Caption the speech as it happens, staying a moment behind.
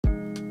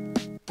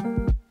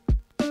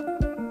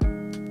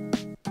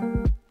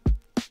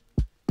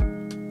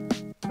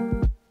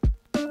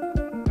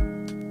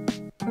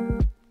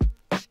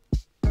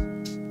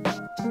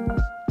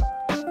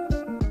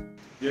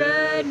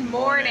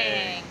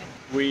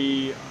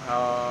we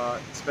are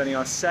spending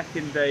our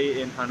second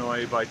day in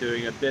Hanoi by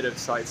doing a bit of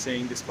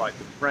sightseeing despite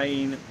the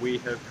rain. We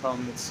have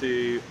come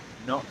to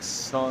Ngoc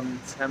Son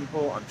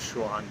Temple. I'm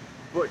sure I'm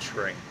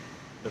butchering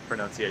the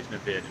pronunciation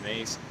of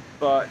Vietnamese,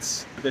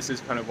 but this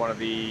is kind of one of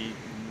the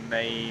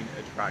main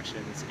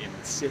attractions in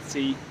the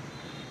city.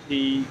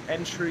 The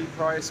entry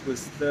price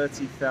was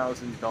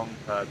 30,000 dong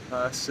per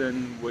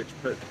person, which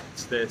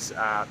puts this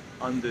at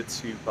under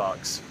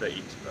 $2 for each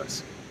of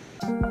us.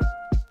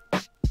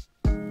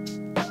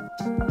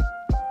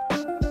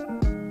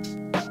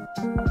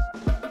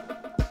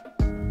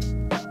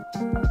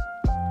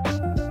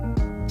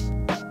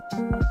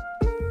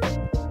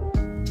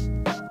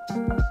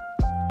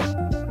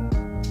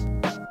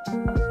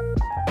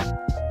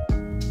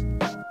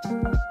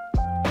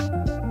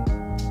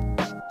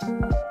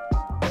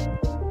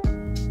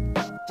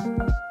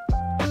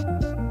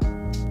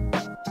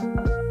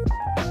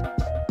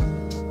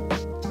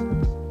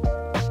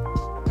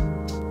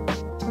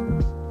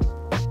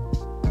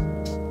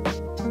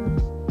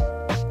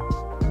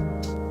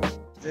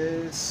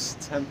 This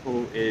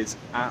temple is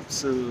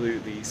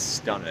absolutely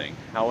stunning.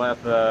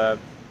 However,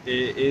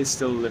 it is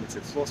still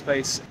limited floor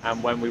space,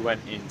 and when we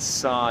went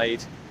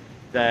inside,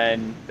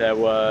 then there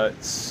were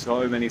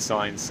so many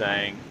signs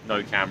saying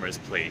no cameras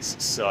please.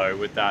 So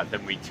with that,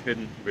 then we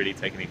couldn't really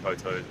take any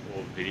photos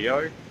or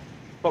video,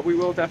 but we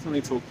will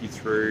definitely talk you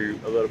through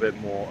a little bit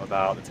more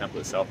about the temple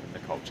itself and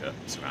the culture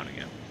surrounding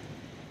it.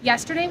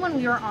 Yesterday when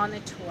we were on the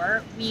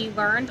tour, we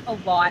learned a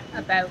lot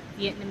about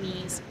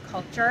Vietnamese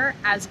culture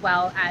as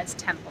well as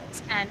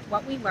temples. And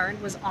what we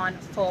learned was on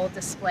full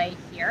display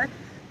here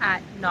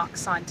at Ngoc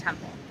Son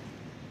Temple.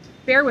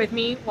 Bear with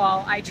me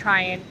while I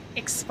try and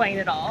explain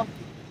it all,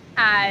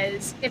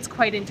 as it's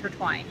quite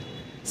intertwined.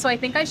 So I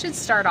think I should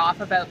start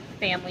off about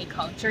family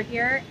culture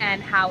here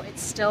and how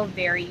it's still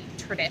very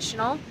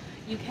traditional.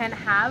 You can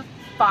have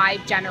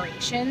 5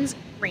 generations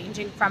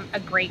ranging from a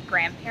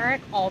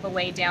great-grandparent all the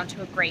way down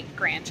to a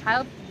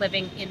great-grandchild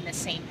living in the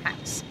same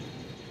house.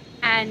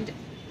 And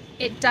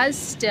it does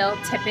still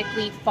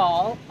typically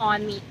fall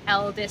on the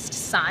eldest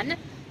son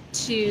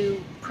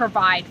to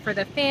provide for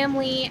the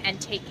family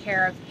and take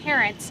care of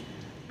parents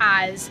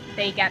as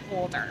they get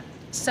older.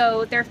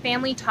 So their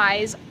family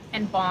ties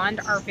and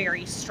bond are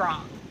very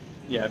strong.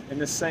 Yeah, in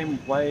the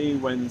same way,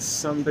 when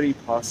somebody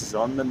passes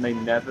on, then they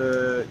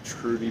never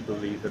truly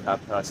believe that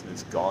that person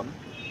is gone.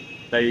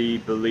 They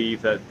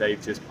believe that they've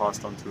just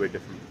passed on to a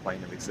different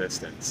plane of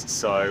existence.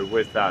 So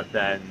with that,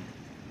 then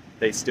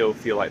they still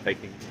feel like they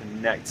can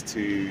connect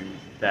to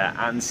their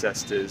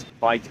ancestors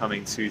by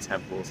coming to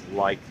temples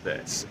like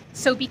this.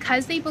 So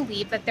because they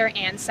believe that their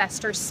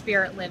ancestors'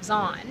 spirit lives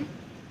on,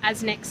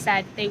 as Nick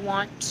said, they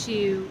want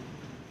to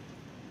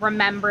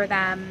remember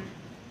them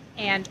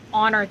and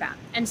honor them.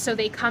 And so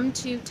they come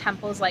to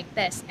temples like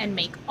this and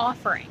make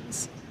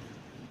offerings.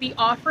 The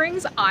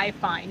offerings I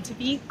find to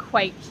be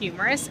quite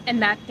humorous in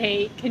that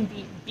they can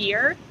be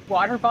beer,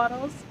 water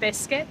bottles,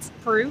 biscuits,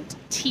 fruit,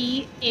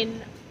 tea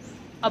in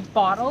a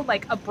bottle,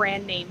 like a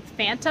brand name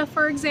Fanta,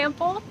 for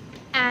example.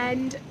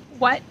 And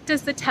what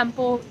does the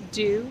temple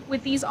do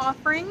with these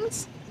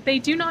offerings? They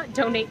do not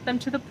donate them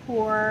to the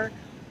poor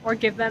or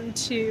give them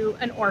to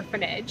an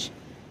orphanage.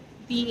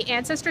 The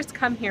ancestors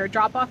come here,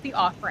 drop off the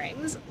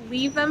offerings,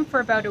 leave them for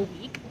about a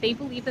week. They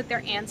believe that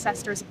their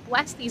ancestors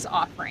bless these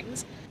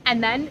offerings,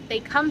 and then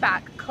they come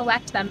back,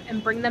 collect them,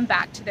 and bring them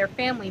back to their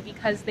family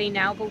because they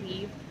now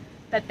believe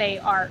that they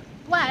are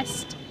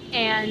blessed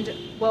and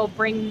will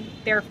bring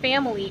their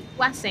family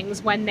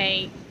blessings when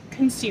they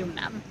consume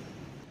them.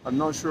 I'm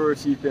not sure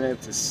if you've been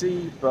able to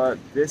see, but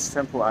this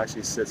temple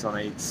actually sits on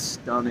a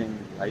stunning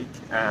lake,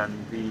 and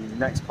the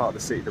next part of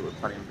the city that we're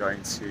planning on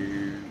going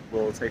to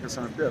will take us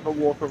on a bit of a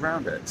walk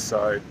around it.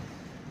 So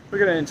we're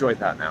going to enjoy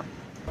that now.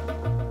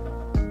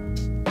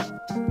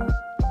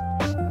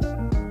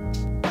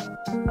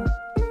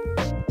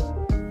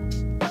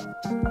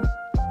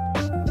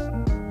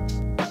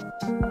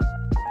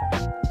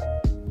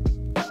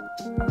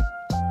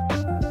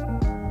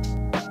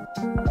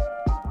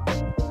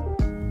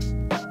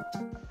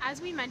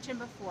 As we mentioned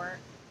before,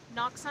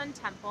 Ngoc Son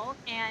Temple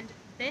and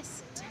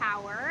this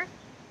tower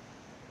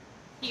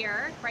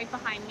here, right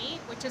behind me,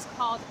 which is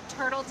called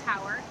Turtle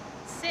Tower,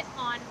 sit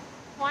on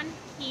Quan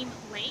Kim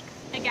Lake.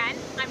 Again,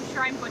 I'm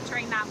sure I'm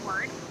butchering that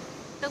word.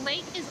 The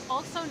lake is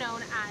also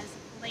known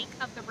as Lake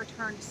of the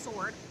Returned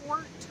Sword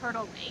or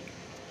Turtle Lake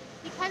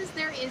because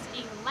there is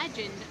a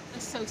legend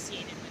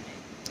associated with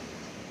it.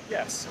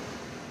 Yes,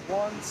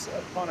 once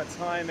upon a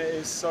time it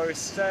is so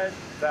said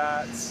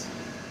that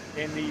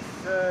in the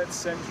 3rd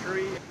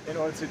century, in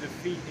order to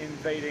defeat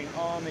invading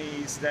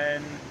armies,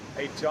 then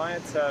a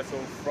giant turtle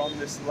from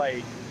this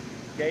lake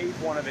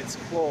gave one of its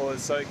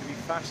claws so it could be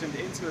fashioned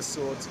into a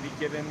sword to be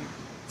given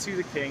to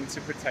the king to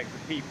protect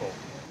the people.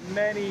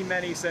 Many,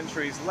 many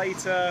centuries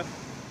later,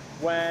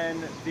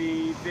 when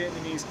the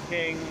Vietnamese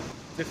king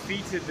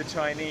defeated the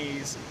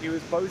Chinese, he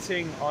was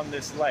boating on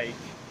this lake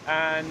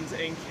and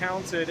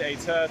encountered a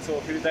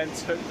turtle who then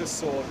took the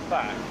sword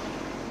back.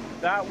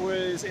 That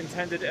was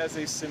intended as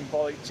a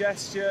symbolic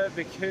gesture.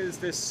 Because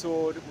this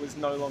sword was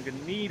no longer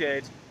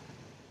needed,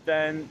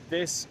 then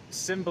this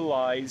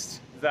symbolized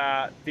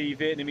that the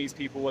Vietnamese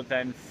people were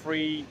then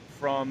free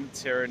from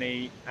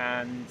tyranny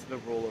and the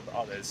rule of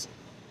others.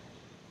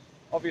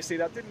 Obviously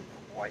that didn't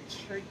quite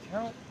shake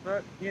out,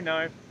 but you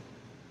know,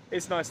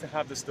 it's nice to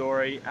have the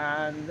story.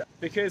 And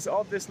because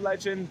of this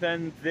legend,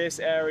 then this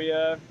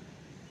area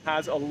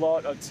has a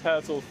lot of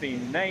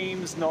turtle-themed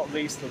names, not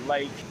least the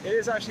lake. It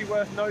is actually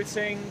worth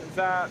noting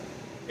that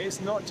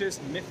it's not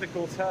just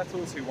mythical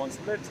turtles who once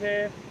lived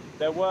here.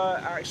 There were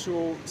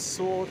actual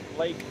sword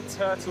lake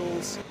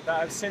turtles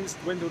that have since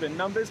dwindled in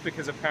numbers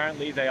because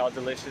apparently they are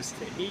delicious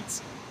to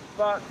eat.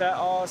 But there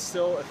are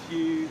still a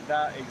few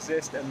that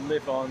exist and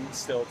live on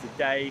still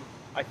today.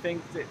 I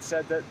think it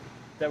said that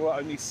there were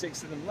only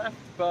 6 of them left,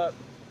 but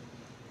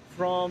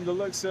from the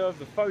looks of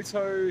the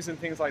photos and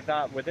things like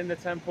that within the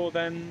temple,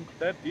 then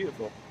they're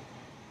beautiful.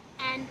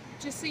 And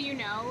just so you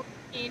know,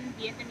 in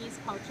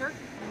Vietnamese culture,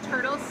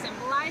 turtles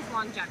symbolize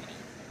longevity.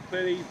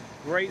 Clearly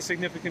great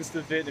significance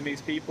to the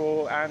Vietnamese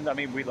people, and I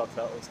mean, we love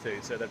turtles too,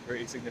 so they're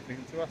pretty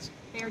significant to us.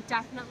 They're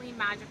definitely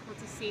magical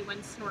to see when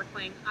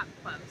snorkeling up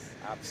close.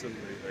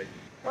 Absolutely.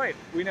 Right,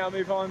 we now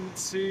move on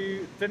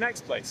to the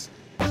next place.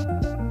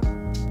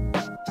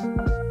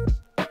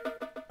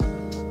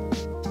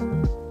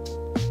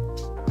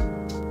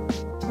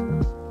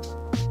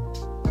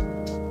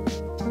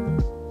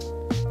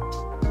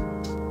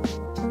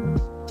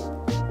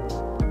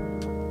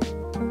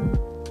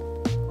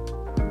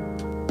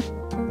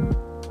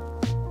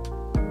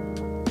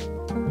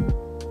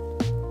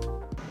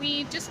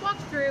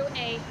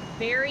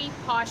 Very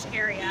posh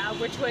area,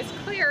 which was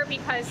clear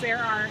because there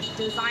are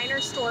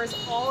designer stores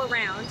all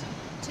around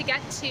to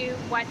get to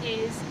what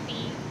is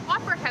the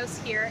Opera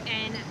House here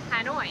in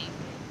Hanoi.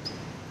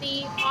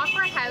 The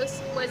Opera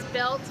House was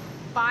built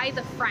by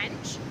the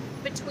French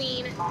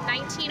between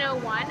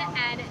 1901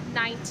 and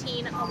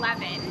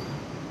 1911,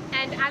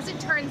 and as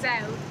it turns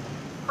out,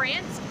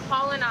 France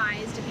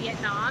colonized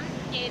Vietnam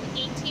in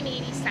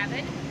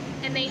 1887,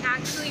 and they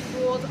actually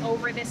ruled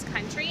over this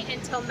country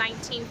until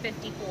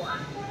 1954.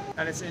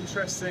 And it's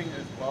interesting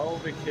as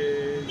well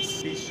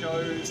because these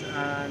shows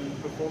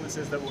and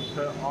performances that were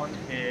put on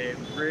here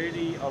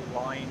really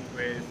aligned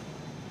with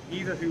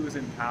either who was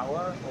in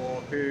power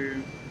or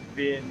who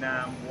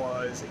Vietnam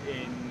was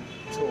in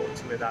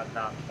talks with at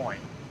that point.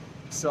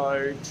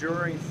 So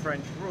during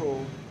French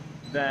rule,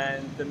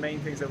 then the main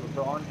things that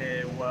were put on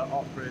here were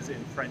operas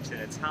in French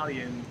and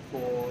Italian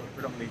for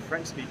predominantly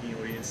French-speaking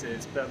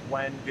audiences, but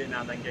when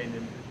Vietnam then gained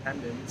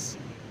independence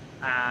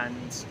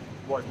and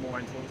was more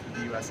in talks with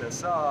the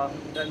USSR,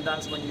 then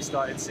that's when you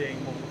started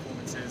seeing more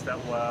performances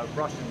that were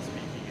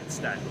Russian-speaking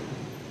instead.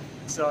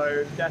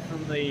 So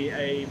definitely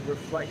a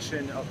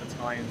reflection of the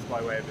times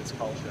by way of its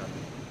culture.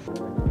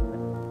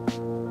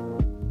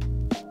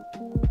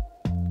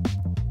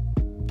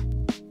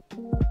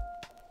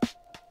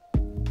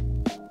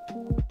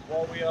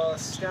 What we are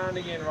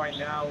standing in right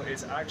now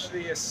is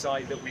actually a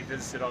site that we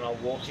visited on our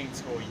walking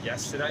tour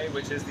yesterday,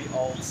 which is the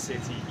Old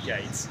City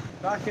Gate.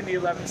 Back in the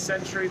 11th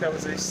century, there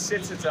was a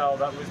citadel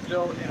that was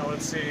built in order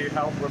to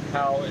help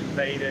repel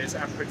invaders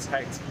and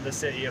protect the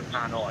city of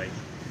Hanoi.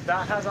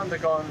 That has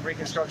undergone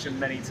reconstruction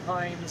many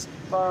times,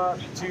 but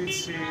due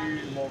to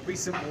more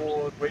recent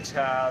wars, which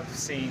have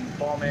seen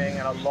bombing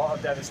and a lot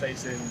of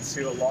devastation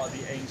to a lot of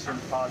the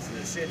ancient parts of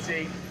the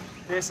city,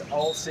 this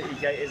Old City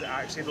Gate is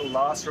actually the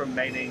last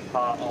remaining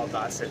part of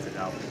that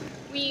citadel.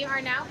 We are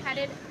now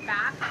headed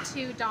back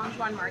to Don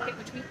Juan Market,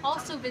 which we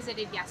also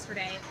visited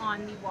yesterday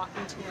on the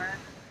walking tour.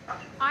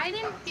 I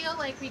didn't feel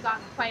like we got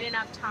quite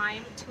enough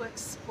time to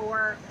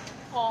explore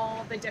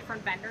all the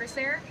different vendors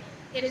there.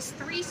 It is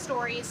 3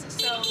 stories,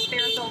 so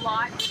there's a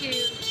lot to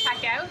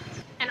check out,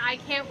 and I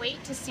can't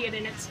wait to see it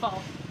in its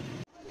full.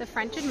 The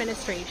French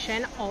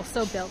administration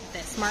also built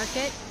this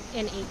market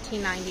in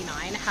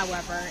 1899.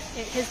 However,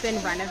 it has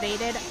been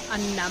renovated a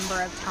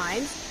number of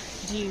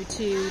times due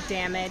to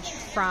damage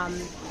from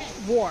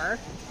war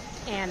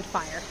and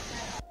fire.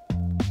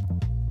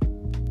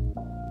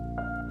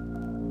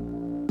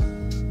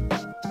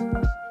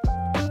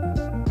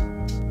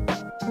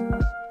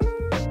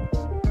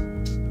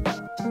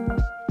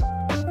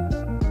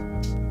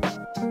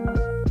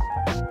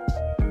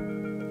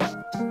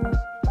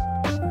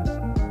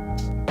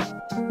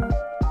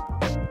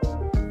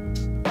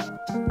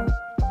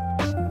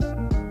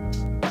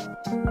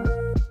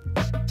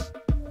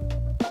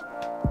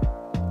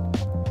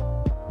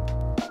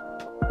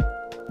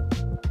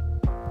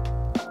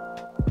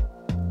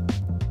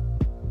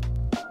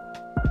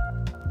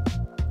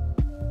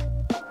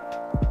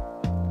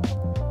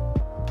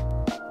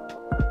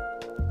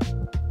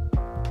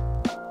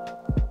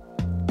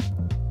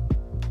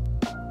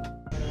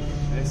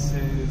 This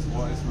is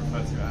what is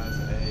referred to as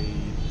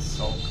a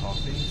salt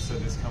coffee. So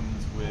this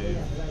comes with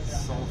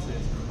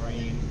salted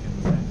cream,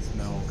 condensed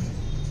milk,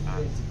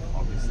 and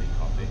obviously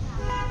coffee.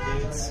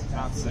 It's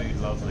absolutely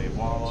lovely.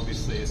 While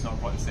obviously it's not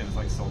quite the same as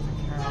like salted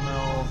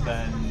caramel,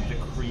 then the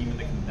cream and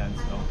the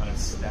condensed milk kind of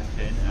step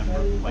in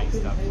and replace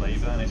that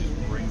flavour, and it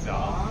just brings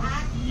out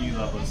a new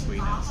level of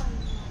sweetness.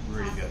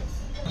 Really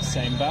good.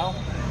 Same bow.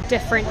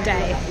 Different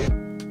day.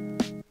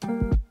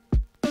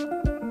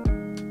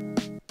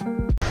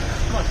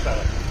 Much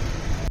better.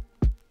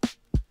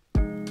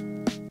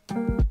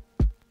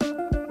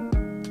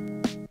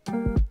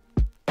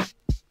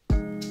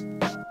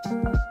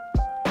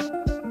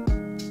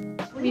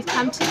 We've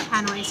come to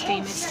Hanoi's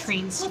famous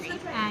train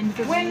street, and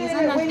the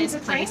reason that this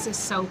place is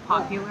so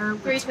popular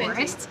with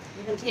tourists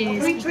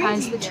is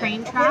because the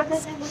train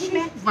tracks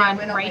run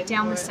right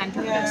down the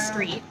center of the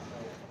street,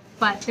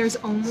 but there's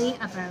only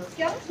about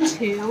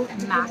 2,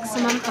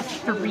 maximum of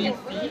 3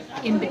 feet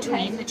in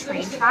between the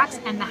train tracks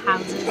and the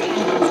houses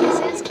and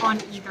businesses on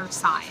either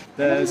side.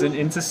 There's an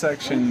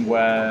intersection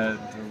where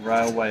the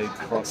railway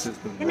crosses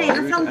the road,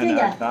 and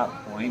at that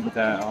point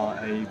there are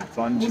a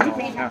bunch of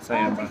cafe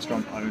and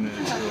restaurant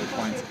owners who are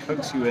trying to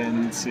coax you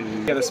in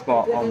to get a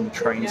spot on the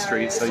train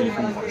street so you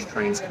can watch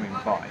trains coming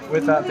by.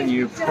 With that, then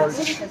you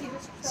approach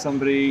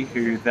somebody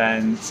who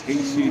then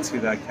takes you to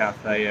their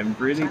cafe, and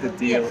really the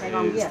deal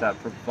is that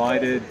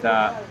provided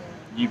that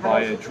you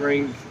buy a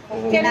drink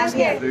or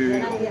some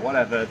food or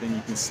whatever, then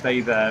you can stay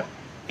there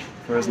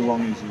for as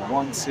long as you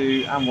want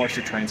to and watch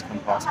the trains come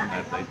past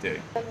whenever they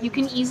do. You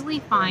can easily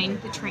find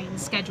the train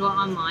schedule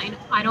online.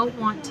 I don't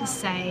want to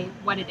say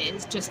what it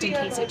is just in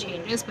case it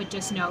changes, but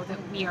just know that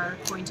we are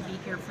going to be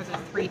here for the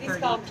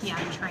 3:30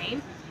 p.m.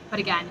 train. But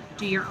again,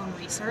 do your own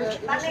research,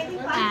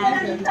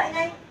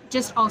 and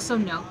just also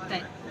note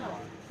that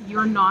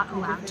you're not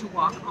allowed to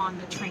walk on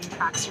the train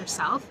tracks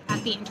yourself.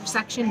 At the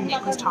intersection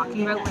Nick was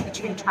talking about where the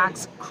train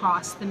tracks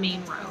cross the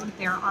main road,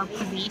 there are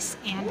police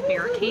and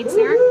barricades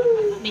there,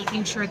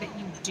 making sure that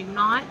you do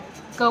not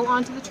go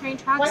onto the train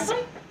tracks.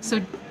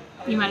 So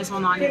you might as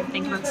well not even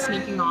think about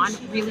sneaking on.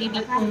 Really,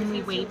 the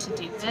only way to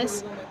do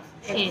this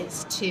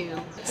is to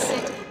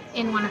sit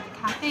in one of the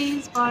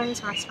cafes,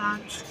 bars,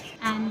 restaurants,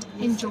 and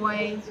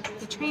enjoy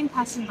the train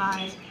passing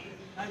by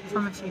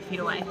from a few feet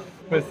away.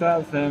 With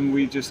that, then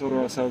we just order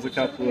ourselves a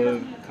couple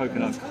of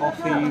coconut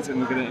coffees, and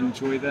we're going to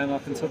enjoy them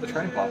up until the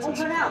train passes.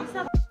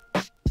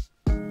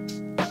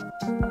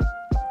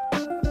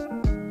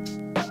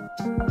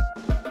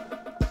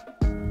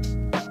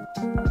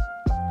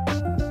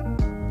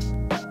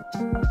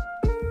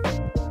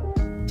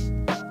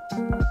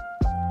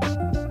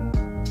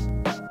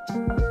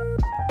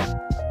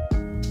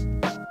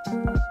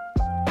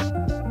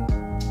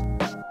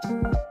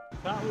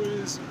 That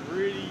was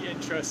really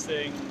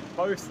interesting,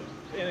 both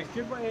in a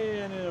good way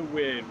and in a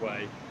weird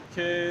way,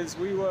 because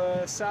we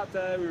were sat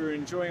there, we were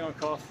enjoying our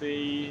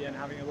coffee and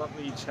having a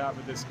lovely chat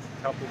with this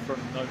couple from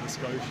Nova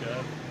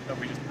Scotia that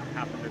we just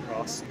happened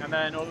across, and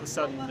then all of a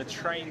sudden the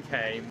train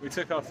came. We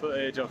took our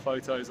footage, our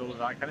photos, all of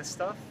that kind of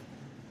stuff,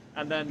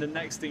 and then the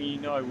next thing you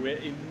know, we're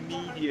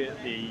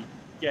immediately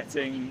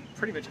getting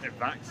pretty much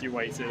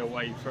evacuated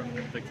away from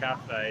the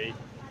cafe,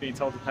 being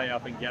told to pay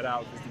up and get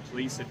out because the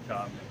police had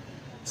come.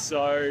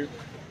 So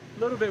a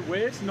little bit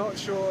weird, not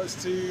sure as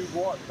to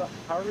what the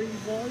hurry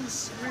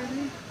was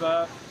really,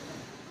 but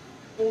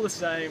all the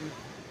same,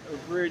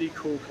 a really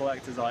cool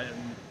collector's item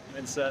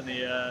and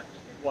certainly a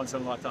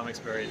once-in-a-lifetime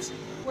experience.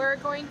 We're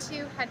going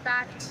to head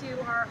back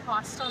to our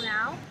hostel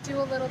now, do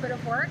a little bit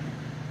of work,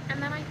 and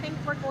then I think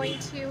we're going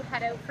to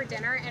head out for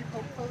dinner and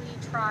hopefully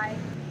try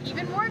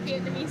even more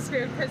Vietnamese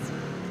food because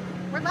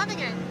we're loving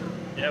it.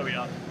 Yeah, we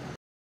are.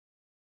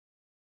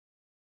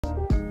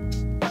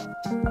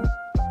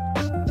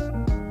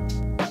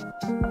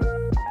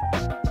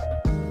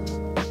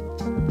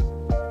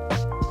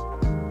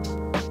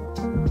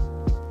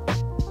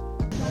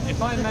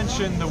 If I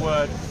mention the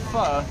word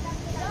pho,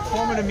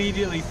 one would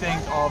immediately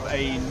think of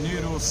a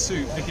noodle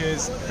soup,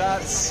 because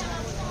that's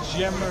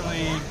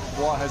generally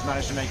what has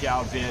managed to make it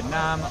out of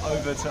Vietnam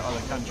over to other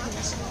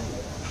countries.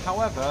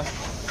 However,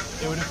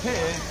 it would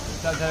appear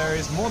that there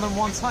is more than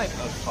one type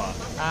of pho,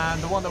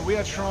 and the one that we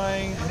are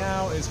trying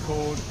now is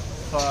called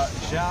Pho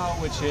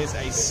Xao, which is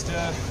a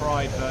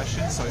stir-fried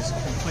version, so it's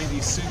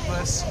completely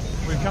soupless.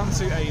 We've come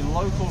to a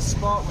local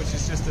spot, which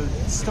is just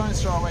a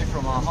stone's throw away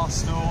from our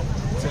hostel,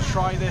 to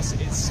try this.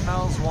 It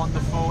smells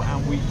wonderful,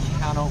 and we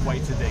cannot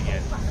wait to dig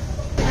in.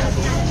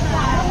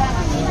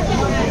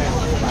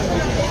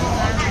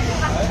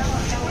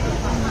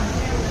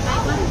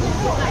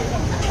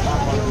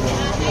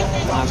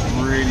 That's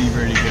really,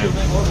 really good.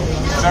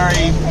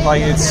 Very,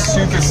 it's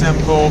super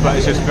simple, but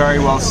it's just very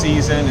well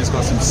seasoned. It's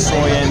got some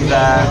soy in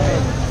there.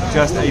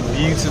 Just a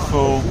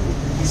beautiful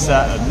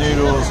set of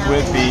noodles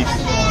with beef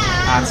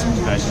and some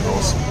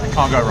vegetables.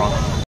 Can't go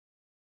wrong.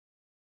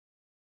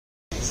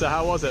 So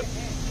how was it?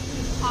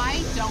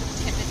 I don't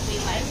typically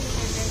like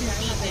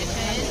soupy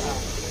dishes.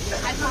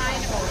 I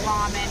find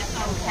ramen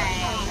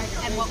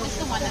okay. And what was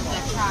the one that we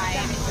tried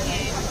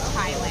in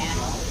Thailand?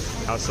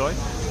 Khao soi?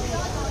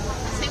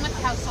 Same with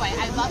khao soi.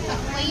 I love the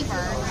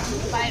flavor,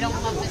 but I don't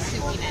love the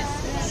soupiness.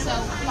 So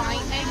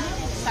finding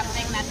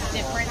something that's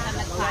different than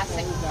the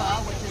classic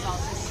pho, which is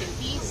also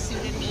soupy,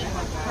 suited me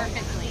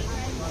perfectly.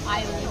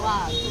 I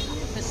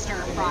love the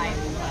stir fry.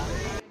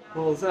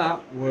 Well,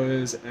 that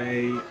was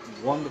a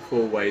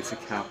wonderful way to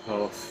cap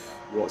off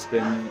what's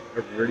been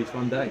a really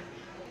fun day.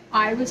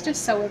 I was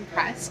just so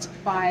impressed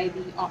by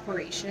the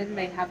operation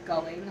they have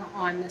going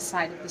on the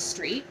side of the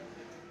street.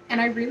 And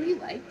I really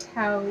liked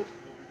how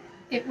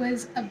it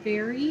was a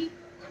very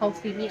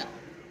healthy meal.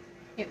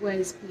 It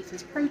was beef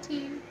as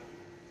protein,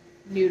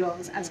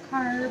 noodles as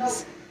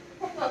carbs,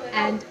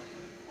 and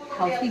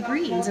healthy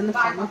greens in the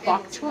form of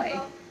bok choy.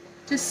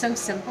 Just so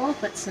simple,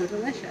 but so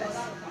delicious.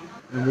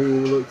 And we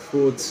will look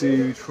forward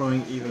to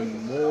trying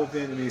even more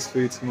Vietnamese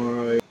food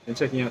tomorrow and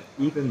checking out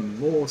even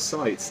more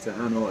sights to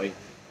Hanoi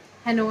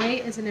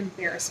Hanoi is an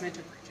embarrassment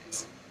of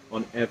riches.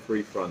 on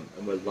every front,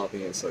 and we're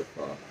loving it so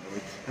far. And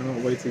we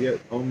cannot wait to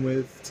get on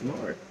with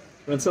tomorrow.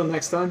 But until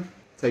next time,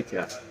 take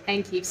care.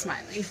 And keep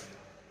smiling.